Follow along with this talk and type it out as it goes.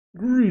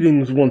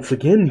Greetings once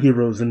again,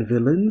 heroes and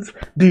villains.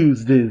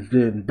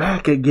 Duuz-Diz-Din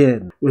back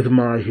again with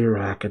My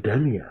Hero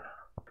Academia.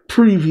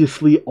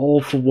 Previously,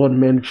 All For One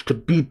managed to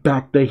beat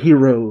back the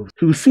heroes,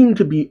 who seemed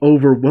to be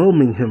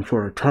overwhelming him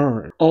for a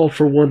time. All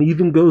For One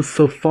even goes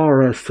so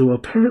far as to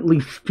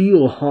apparently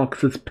steal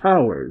Hawks'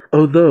 powers,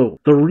 although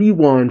the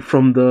rewind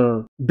from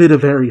the bit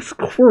of Aries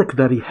quirk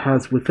that he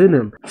has within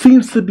him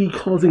seems to be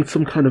causing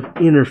some kind of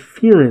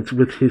interference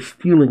with his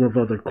stealing of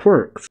other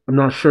quirks. I'm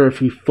not sure if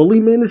he fully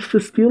managed to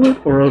steal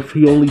it, or if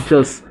he only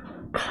just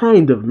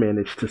kind of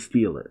managed to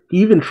steal it. He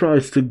even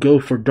tries to go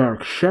for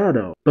Dark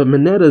Shadow, but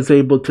Mineta is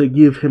able to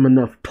give him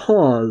enough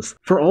pause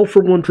for All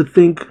For One to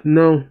think,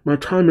 no, my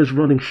time is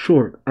running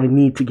short, I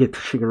need to get to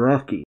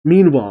Shigaraki.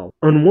 Meanwhile,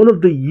 on one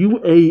of the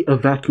UA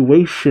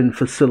evacuation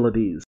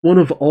facilities, one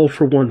of All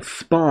For One's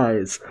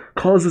spies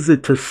causes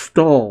it to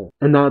stall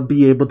and not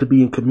be able to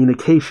be in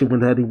communication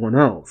with anyone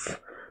else.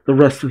 The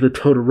rest of the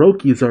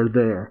Todorokis are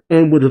there,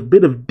 and when a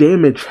bit of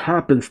damage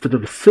happens to the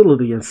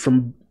facility and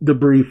some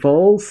debris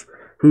falls,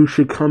 who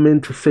should come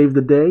in to save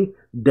the day?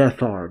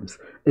 Death Arms,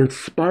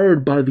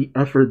 inspired by the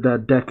effort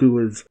that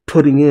Deku is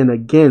putting in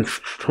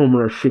against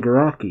Tomura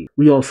Shigaraki.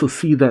 We also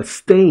see that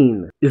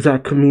Stain is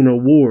at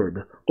Kamino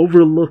Ward,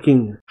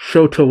 overlooking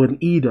Shoto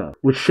and Ida,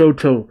 with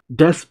Shoto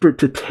desperate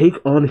to take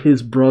on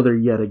his brother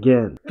yet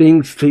again.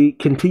 Things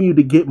continue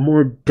to get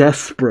more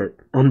desperate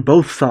on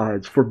both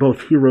sides for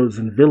both heroes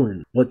and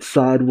villains. What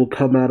side will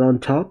come out on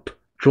top?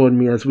 Join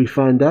me as we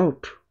find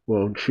out.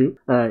 Won't you?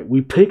 Alright,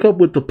 we pick up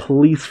with the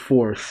police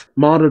force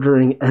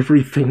monitoring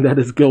everything that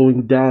is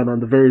going down on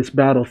the various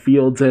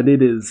battlefields, and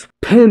it is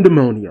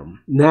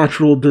pandemonium.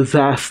 Natural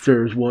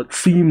disasters, what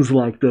seems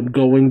like them,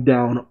 going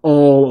down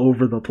all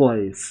over the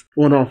place.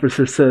 One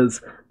officer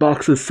says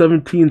boxes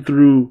 17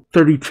 through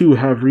 32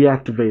 have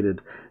reactivated,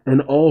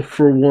 and All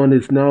For One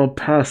is now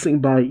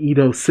passing by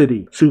Edo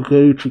City.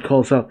 Tsukauchi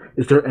calls out,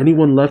 is there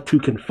anyone left who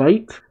can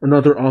fight?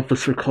 Another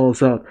officer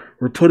calls out,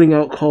 we're putting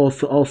out calls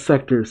to all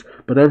sectors,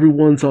 but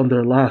everyone's on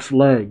their last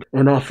leg.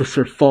 An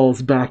officer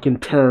falls back in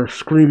terror,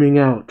 screaming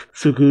out.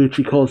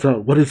 Tsukauchi calls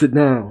out, what is it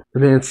now? The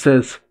man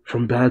says,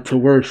 from bad to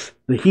worse,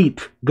 the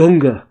heat,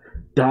 Gunga.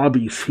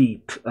 Dabi's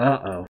heat.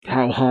 Uh-oh.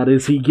 How hot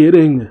is he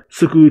getting?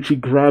 Tsukauchi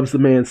grabs the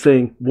man,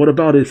 saying, what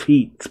about his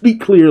heat?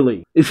 Speak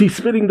clearly. Is he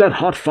spitting that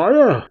hot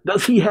fire?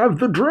 Does he have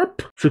the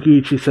drip?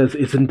 Tsukauchi says,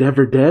 is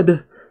Endeavor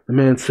dead? The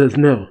man says,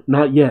 no,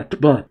 not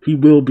yet, but he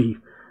will be.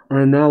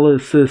 Our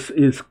analysis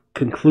is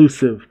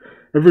conclusive.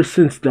 Ever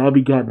since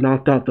Dabi got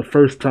knocked out the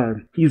first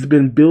time, he's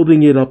been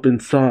building it up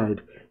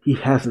inside. He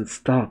hasn't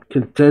stopped,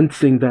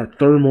 condensing that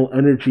thermal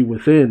energy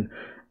within.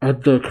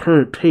 At the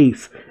current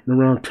pace, in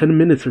around 10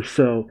 minutes or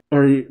so,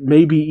 or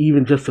maybe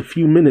even just a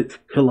few minutes,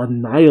 he'll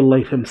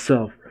annihilate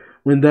himself.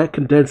 When that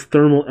condensed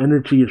thermal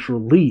energy is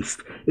released,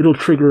 it'll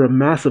trigger a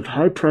massive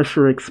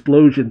high-pressure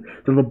explosion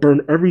that'll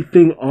burn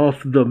everything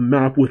off the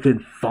map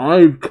within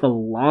 5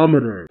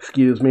 kilometers.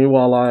 Excuse me,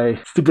 while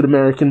stupid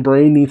American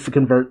brain needs to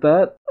convert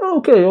that.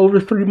 Okay, over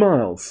 3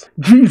 miles.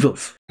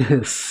 Jesus!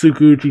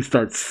 Tsukauchi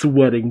starts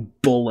sweating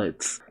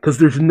bullets, because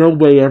there's no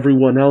way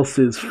everyone else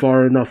is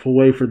far enough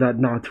away for that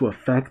not to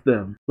affect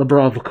them.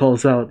 Labrava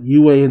calls out,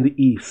 UA in the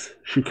east,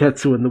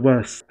 Shiketsu in the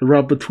west. The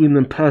route between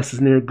them passes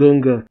near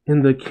Gunga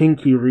in the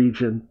Kinki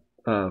region.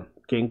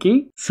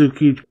 Kinki?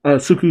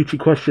 Tsukauchi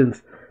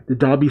questions, did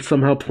Dabi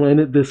somehow plan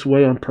it this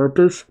way on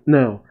purpose?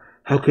 No.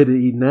 How could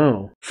he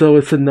know? So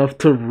it's enough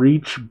to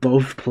reach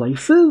both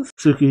places?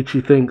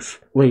 Tsukauchi thinks,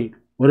 wait,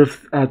 what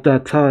if at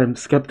that time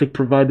Skeptic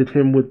provided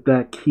him with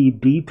that key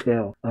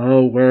detail?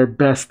 Oh, where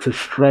best to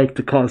strike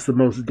to cause the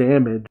most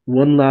damage.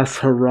 One last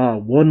hurrah,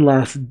 one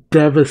last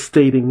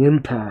devastating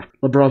impact.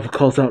 Labrava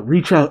calls out,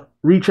 reach out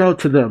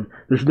to them.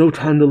 There's no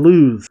time to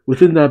lose.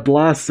 Within that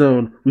blast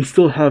zone, we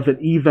still have an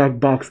evac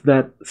box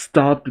that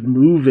stopped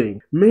moving.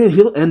 Man,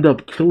 he'll end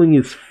up killing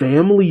his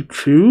family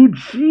too?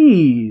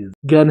 Jeez.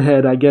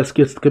 Gunhead, I guess,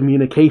 gets the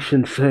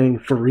communication saying,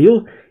 for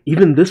real?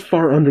 Even this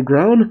far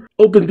underground?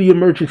 Open the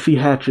emergency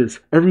hatches.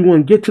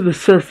 Everyone get to the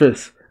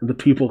surface. And the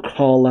people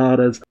call out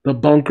as the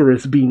bunker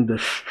is being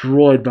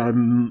destroyed by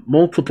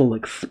multiple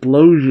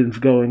explosions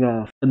going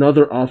off.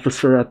 Another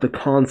officer at the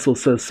console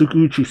says,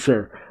 Tsukauchi,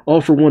 sir,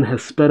 All For One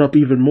has sped up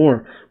even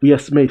more. We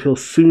estimate he'll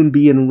soon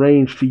be in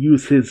range to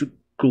use his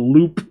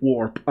gloop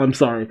warp. I'm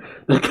sorry.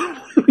 That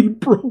completely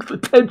broke the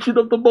tension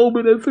of the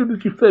moment as soon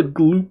as you said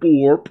gloop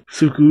warp.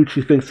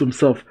 Tsukauchi thinks to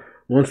himself,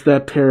 once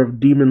that pair of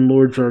demon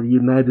lords are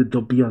united,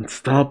 they'll be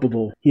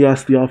unstoppable. He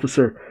asks the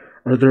officer,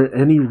 are there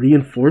any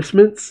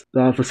reinforcements? The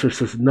officer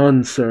says,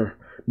 none, sir.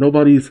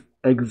 Nobody's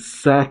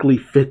exactly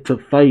fit to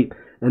fight,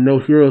 and no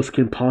heroes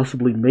can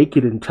possibly make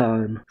it in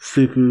time.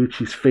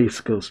 Tsukauchi's face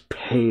goes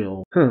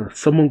pale.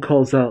 Someone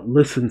calls out,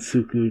 listen,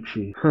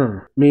 Tsukauchi.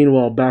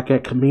 Meanwhile, back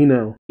at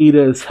Kamino,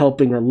 Ida is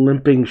helping a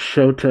limping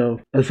Shoto.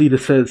 As Ida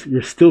says,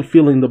 you're still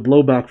feeling the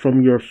blowback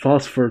from your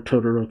phosphor,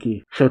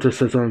 Todoroki. Shoto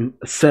says,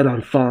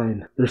 I'm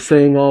fine. They're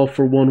saying All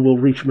For One will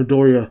reach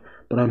Midoriya,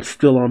 but I'm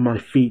still on my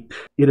feet.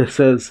 Ida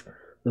says,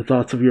 The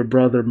thoughts of your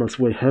brother must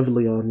weigh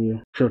heavily on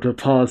you. Shoto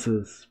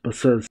pauses, but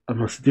says, I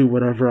must do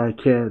whatever I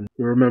can.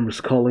 He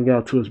remembers calling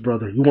out to his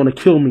brother, You want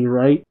to kill me,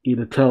 right?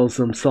 Ida tells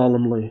him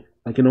solemnly,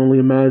 I can only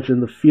imagine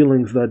the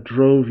feelings that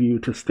drove you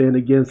to stand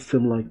against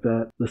him like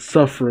that, the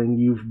suffering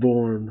you've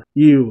borne.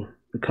 You,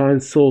 the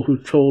kind soul who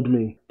told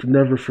me to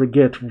never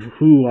forget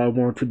who I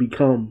want to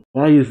become.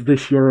 Why is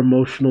this your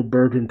emotional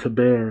burden to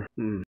bear?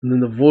 And then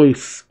the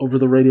voice over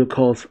the radio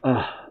calls,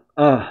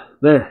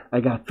 there, I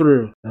got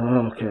through.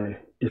 Oh, okay.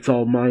 It's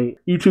All Might.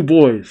 You two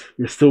boys,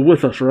 you're still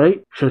with us,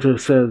 right? Shoto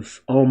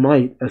says All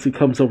Might as he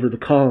comes over the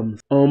comms.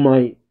 All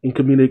Might, in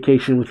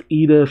communication with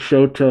Ida,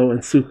 Shoto,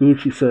 and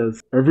Tsukuchi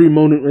says, Every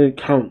moment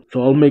counts,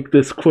 so I'll make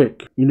this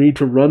quick. You need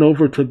to run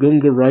over to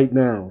Gunga right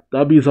now.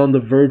 Dabi's on the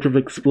verge of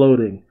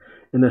exploding,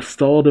 and a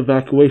stalled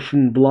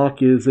evacuation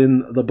block is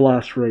in the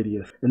blast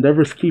radius.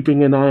 Endeavor's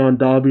keeping an eye on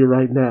Dabi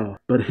right now,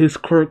 but his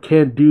quirk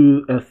can't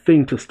do a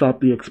thing to stop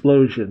the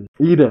explosion.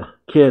 Ida,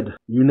 kid,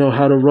 you know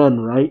how to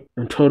run, right?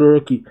 And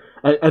Todoroki,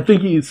 I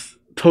think he's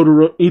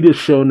Ida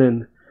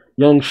Shonen,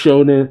 young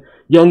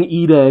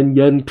Ida and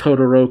young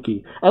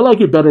Todoroki. I like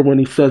it better when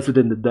he says it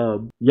in the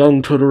dub.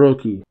 Young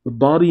Todoroki, the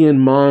body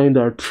and mind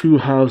are two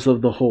halves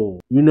of the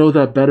whole. You know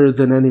that better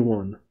than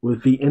anyone,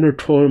 with the inner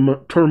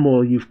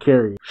turmoil you've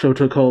carried.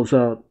 Shoto calls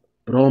out,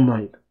 but All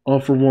Might, All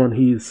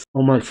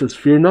Might says,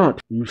 Fear not,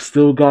 you've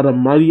still got a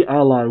mighty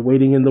ally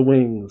waiting in the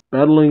wings.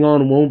 Battling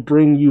on won't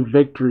bring you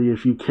victory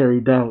if you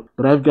carry doubt,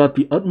 but I've got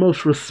the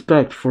utmost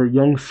respect for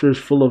youngsters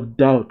full of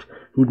doubt,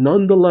 who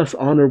nonetheless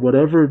honor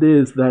whatever it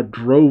is that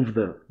drives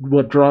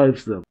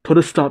them. Put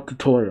a stop to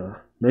Toya.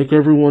 Make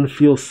everyone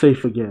feel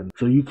safe again,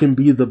 so you can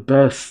be your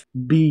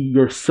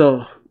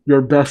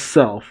best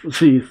self.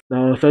 Jeez.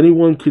 Now, if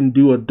anyone can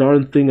do a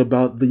darn thing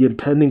about the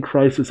impending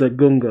crisis at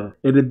Gunga,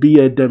 it'd be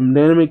a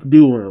dynamic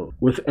duo,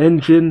 with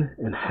engine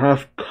and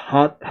half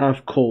hot,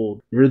 half cold.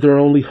 You're their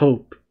only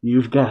hope.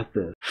 You've got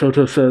this.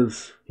 Shoto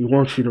says, he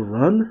wants you to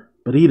run?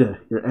 But Ida,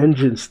 your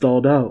engine's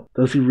stalled out.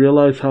 Does he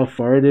realize how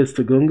far it is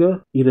to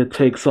Gunga? Ida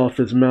takes off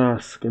his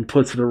mask and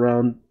puts it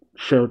around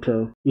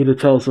Shoto. Ida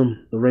tells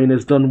him, the rain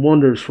has done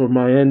wonders for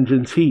my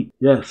engine's heat.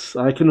 Yes,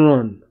 I can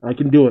run. I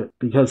can do it.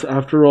 Because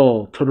after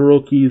all,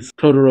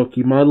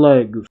 Todoroki, my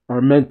legs are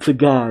meant to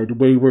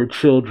guide wayward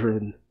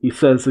children, he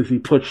says as he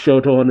puts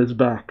Shoto on his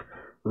back,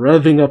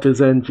 revving up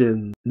his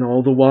engine, and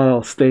all the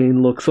while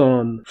Stain looks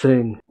on,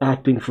 saying,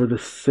 acting for the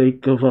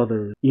sake of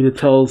others. Ida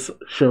tells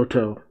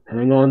Shoto,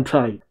 hang on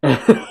tight. And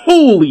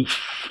holy shit!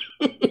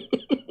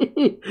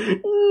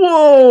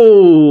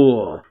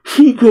 Whoa!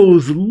 He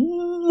goes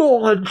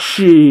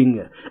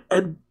launching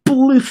at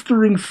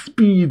blistering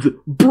speeds,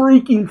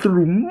 breaking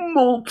through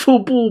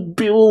multiple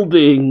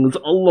buildings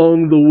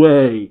along the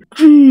way.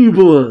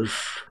 Jeebus!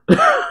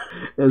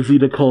 As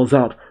Ida calls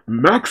out,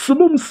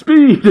 maximum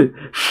speed!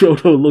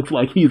 Shoto looks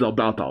like he's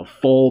about to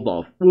fall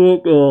the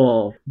fuck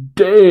off.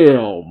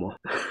 Damn!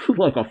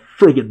 Like a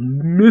friggin'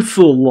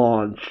 missile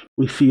launch.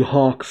 We see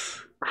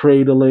Hawks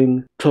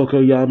cradling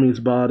Tokoyami's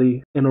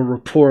body in a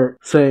report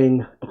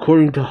saying,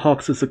 according to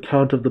Hawks'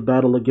 account of the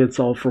battle against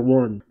All For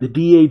One, the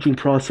de-aging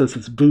process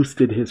has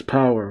boosted his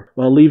power,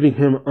 while leaving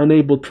him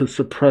unable to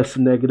suppress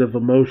negative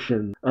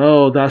emotion.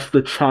 Oh, that's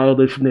the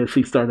childishness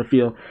he's starting to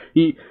feel.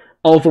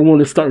 All For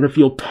One is starting to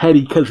feel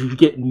petty because he's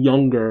getting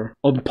younger,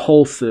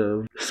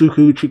 impulsive.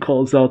 Tsukuchi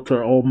calls out to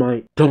All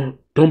Might, Don't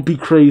be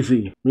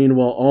crazy.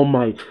 Meanwhile, All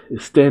Might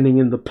is standing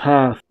in the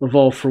path of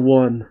All For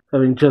One,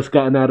 having just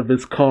gotten out of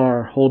his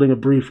car, holding a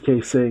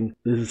briefcase saying,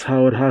 This is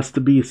how it has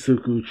to be,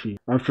 Tsukuchi.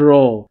 After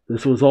all,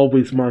 this was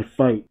always my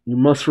fight. You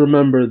must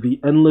remember the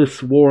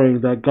endless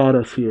warring that got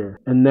us here.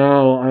 And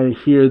now I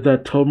hear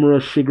that Tomura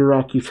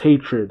Shigaraki's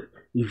hatred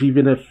is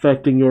even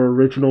affecting your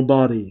original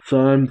body. So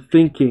I'm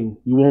thinking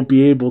you won't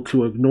be able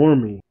to ignore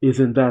me.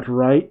 Isn't that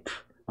right?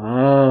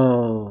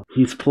 Oh,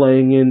 he's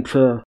playing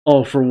into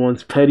All For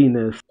One's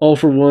pettiness. All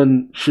For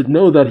One should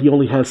know that he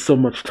only has so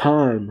much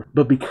time,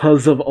 but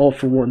because of All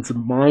For One's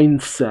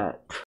mindset,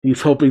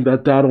 he's hoping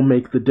that that'll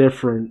make the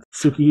difference.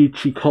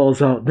 Tsukiichi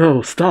calls out,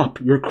 No, stop,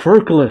 you're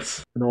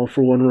quirkless! And All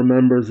For One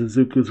remembers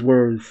Izuku's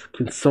words,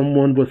 Can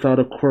someone without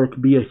a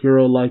quirk be a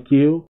hero like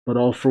you? But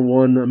All For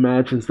One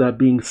imagines that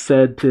being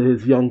said to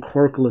his young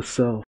quirkless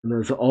self, and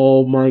as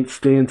All Might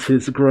stands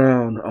his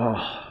ground,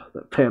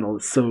 that panel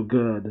is so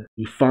good.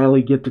 We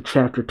finally get the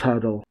chapter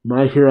title,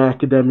 My Hero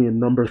Academia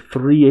number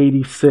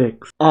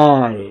 386.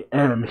 I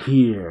am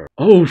here.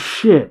 Oh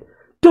shit.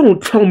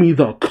 Don't tell me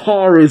the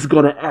car is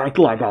gonna act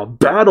like a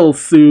battle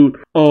suit.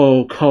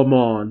 Oh, come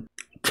on.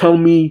 Tell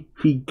me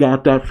he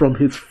got that from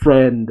his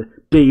friend,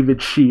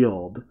 David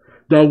Shield.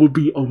 That would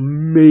be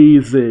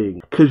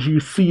amazing. Because you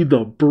see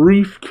the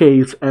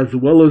briefcase as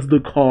well as the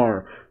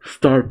car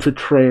start to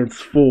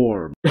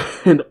transform.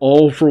 And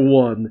All For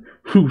One,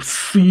 who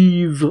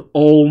sees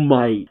All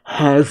Might,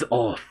 has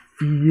a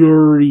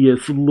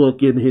furious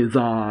look in his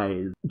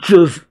eyes.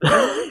 Just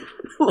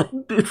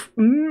like this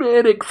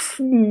manic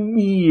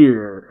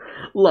sneer.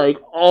 Like,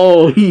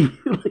 he's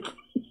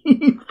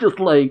just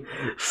like,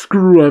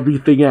 screw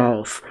everything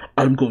else.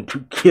 I'm going to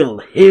kill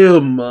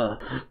him.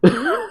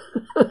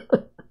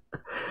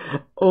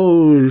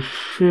 Oh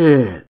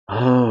shit.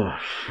 Oh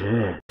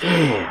shit.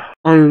 Damn.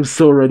 I am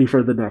so ready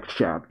for the next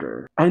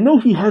chapter. I know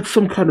he had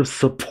some kind of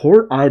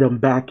support item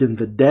back in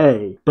the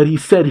day, but he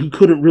said he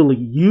couldn't really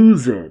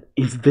use it.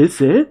 Is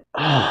this it?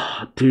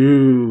 Ah,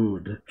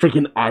 dude.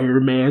 Freaking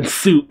Iron Man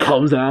suit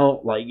comes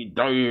out. Like,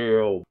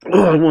 damn. Oh,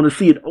 I want to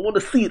see it. I want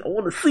to see it. I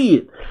want to see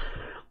it.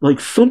 Like,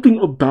 something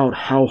about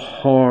how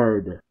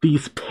hard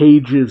these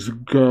pages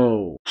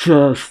go.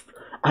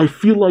 I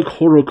feel like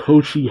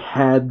Horikoshi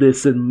had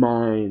this in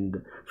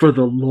mind for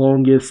the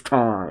longest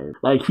time.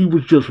 Like, he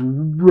was just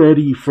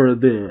ready for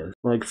this.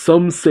 Like,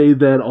 some say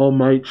that All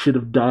Might should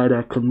have died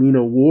at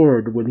Kamino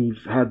Ward when he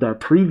had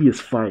that previous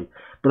fight.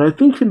 But I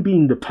think him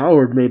being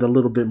depowered made a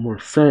little bit more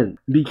sense.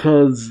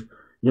 Because,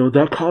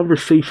 that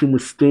conversation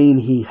with Stain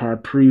he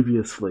had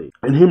previously,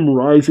 and him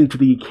rising to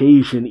the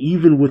occasion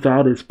even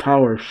without his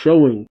power,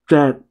 showing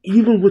that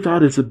even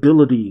without his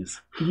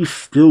abilities, he's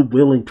still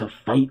willing to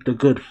fight the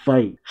good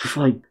fight. Just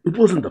like, it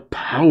wasn't the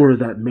power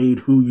that made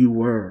who you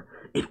were.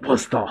 It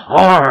was the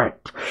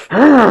heart.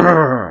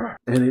 And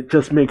it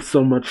just makes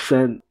so much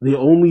sense. The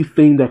only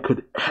thing that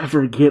could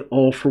ever get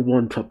All For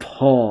One to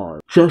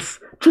pause,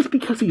 just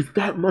because he's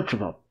that much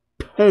of a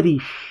petty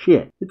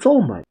shit, it's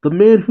All Might, the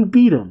man who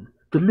beat him.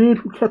 The man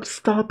who kept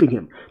stopping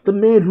him. The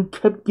man who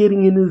kept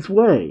getting in his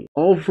way.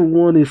 All For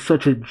One is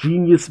such a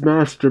genius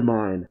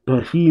mastermind,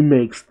 but he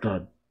makes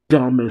the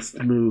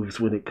dumbest moves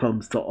when it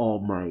comes to All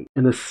Might.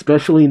 And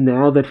especially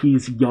now that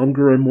he's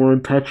younger and more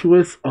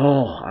impetuous,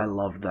 I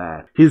love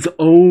that. His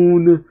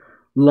own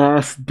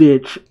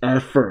last-ditch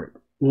effort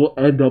will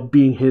end up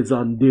being his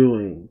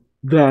undoing.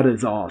 That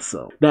is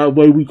awesome. That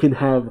way we can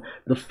have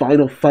the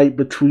final fight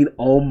between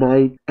All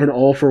Might and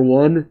All For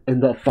One,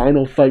 and the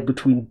final fight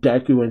between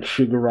Deku and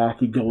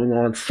Shigaraki going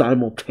on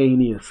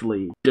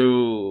simultaneously.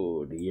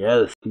 Dude,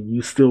 yes. Can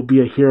you still be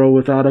a hero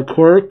without a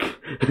quirk?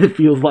 It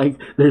feels like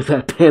there's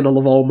that panel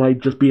of All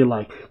Might just being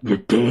like, you're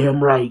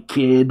damn right,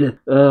 kid.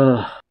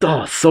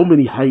 So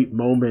many hype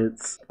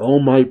moments. All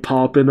Might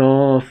popping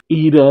off.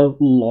 Ida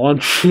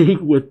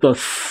launching with the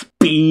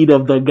speed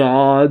of the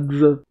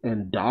gods.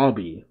 And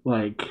Dabi,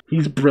 like,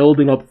 he's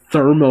building up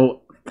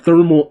thermal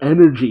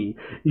energy.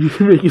 You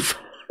can make it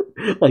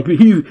like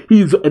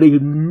he's a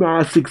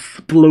mass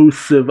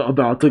explosive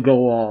about to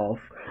go off.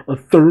 A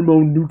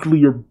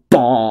thermonuclear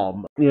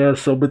bomb. Yeah,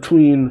 so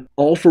between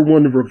All For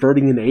One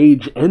reverting in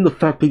age and the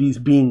fact that he's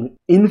being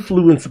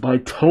influenced by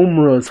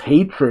Tomura's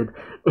hatred,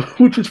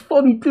 which is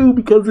funny too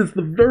because it's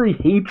the very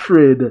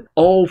hatred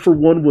All For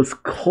One was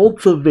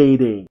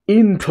cultivating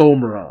in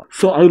Tomura.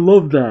 So I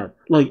love that.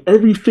 Like,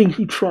 everything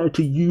he tried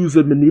to use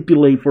and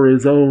manipulate for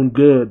his own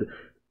good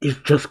is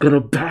just gonna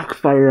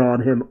backfire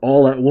on him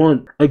all at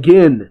once.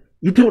 Again,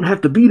 you don't have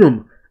to beat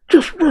him.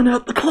 Just run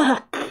out the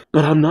clock.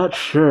 But I'm not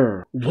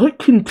sure. What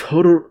can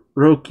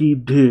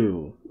Todoroki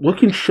do? What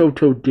can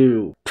Shoto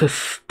do to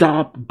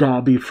stop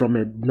Dabi from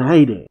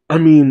igniting? I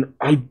mean,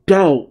 I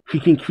doubt he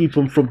can keep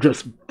him from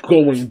just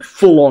going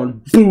full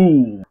on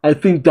boom. I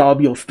think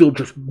Dabi will still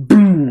just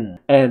boom.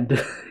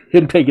 And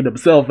him taking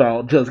himself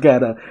out just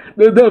gotta...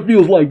 That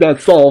feels like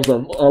that solves a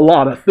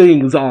lot of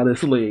things,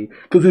 honestly.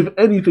 Because if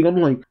anything, I'm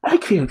like, I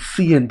can't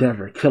see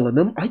Endeavor killing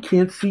him. I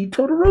can't see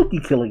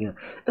Todoroki killing him.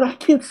 And I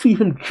can't see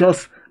him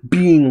just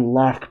being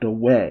locked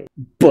away.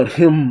 But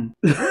him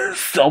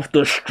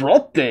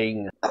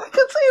self-destructing, I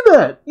can see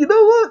that. You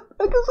know what?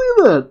 I can see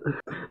that.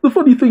 The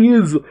funny thing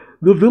is,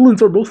 the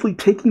villains are mostly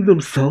taking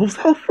themselves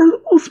out for the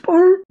most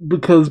part.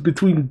 Because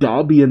between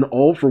Dabi and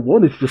All For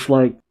One, it's just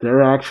like,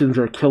 their actions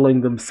are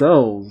killing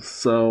themselves.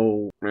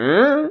 So,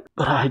 But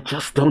I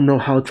just don't know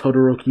how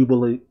Todoroki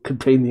will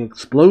contain the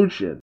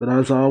explosion. But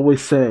as I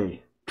always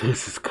say,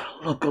 this is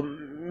gonna look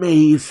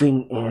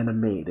amazing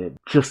animated.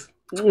 Just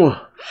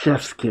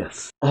chef's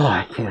kiss.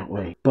 I can't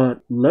wait. But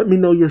let me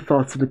know your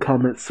thoughts in the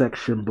comment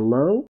section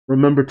below.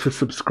 Remember to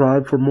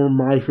subscribe for more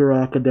My Hero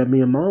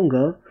Academia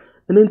manga.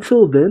 And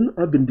until then,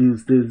 I've been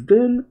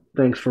Duuz-Diz-Din.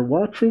 Thanks for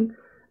watching,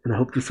 and I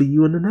hope to see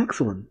you in the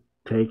next one.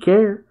 Take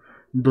care.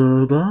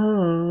 Bye-bye.